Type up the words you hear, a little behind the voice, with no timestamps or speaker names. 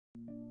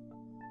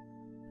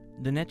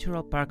The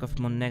Natural Park of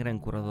Montnegre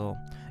and Corredor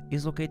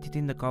is located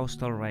in the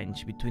coastal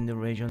range between the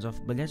regions of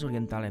Vallès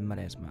Oriental and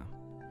Maresme.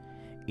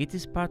 It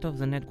is part of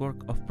the network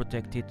of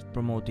protected,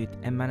 promoted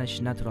and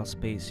managed natural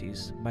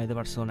spaces by the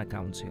Barcelona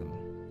Council.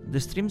 The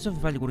streams of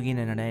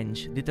Vallgorguina and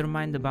Arenys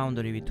determine the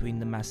boundary between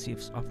the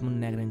massifs of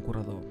Montnegre and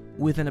Corredor.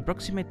 With an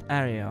approximate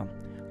area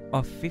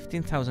of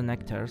 15,000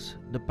 hectares,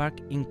 the park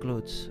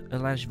includes a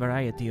large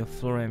variety of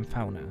flora and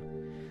fauna,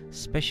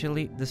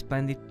 especially the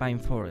splendid pine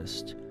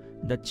forest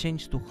that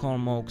changed to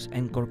holm oaks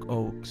and cork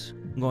oaks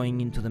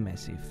going into the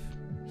massif.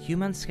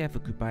 Humans have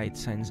occupied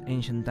since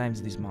ancient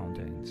times these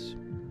mountains.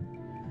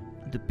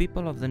 The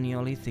people of the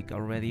Neolithic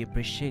already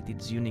appreciate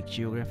its unique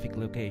geographic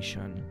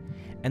location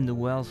and the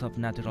wealth of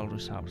natural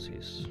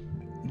resources.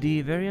 The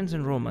Iberians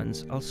and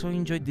Romans also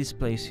enjoyed these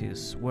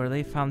places, where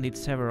they founded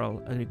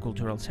several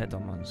agricultural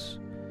settlements,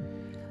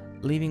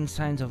 leaving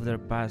signs of their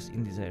past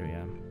in this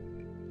area.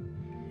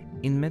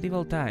 In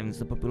medieval times,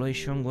 the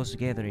population was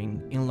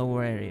gathering in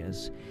lower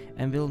areas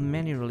and built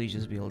many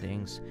religious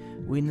buildings,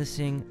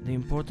 witnessing the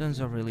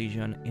importance of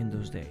religion in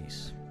those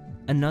days.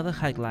 Another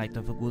highlight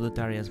of Agudo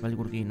Taria's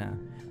Vallgorguina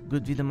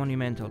could be the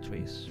monumental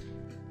trees.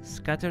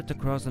 Scattered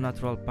across the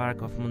natural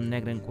park of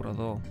Montnegre and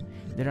Corredor,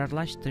 there are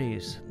large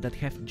trees that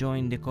have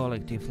joined the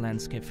collective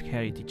landscape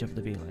heritage of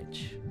the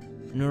village.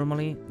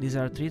 Normally, these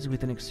are trees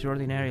with an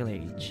extraordinary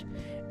age,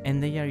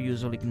 and they are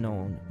usually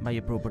known by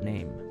a proper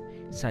name,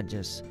 such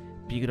as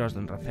Pi Gros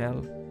d'en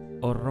Rafel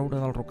or Roure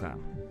del Rocà.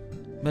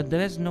 But the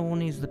best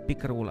known is the Pi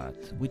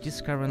Cargolat, which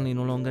is currently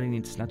no longer in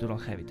its natural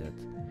habitat,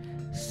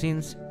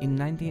 since in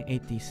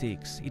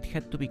 1986 it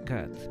had to be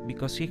cut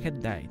because he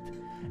had died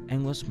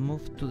and was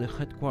moved to the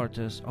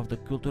headquarters of the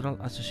Cultural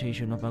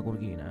Association of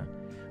Vallgorguina,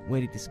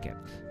 where it is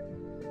kept.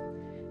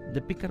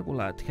 The Pi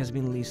Cargolat has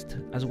been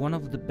listed as one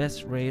of the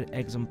best rare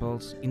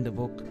examples in the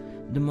book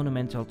The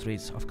Monumental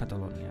Trees of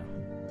Catalonia.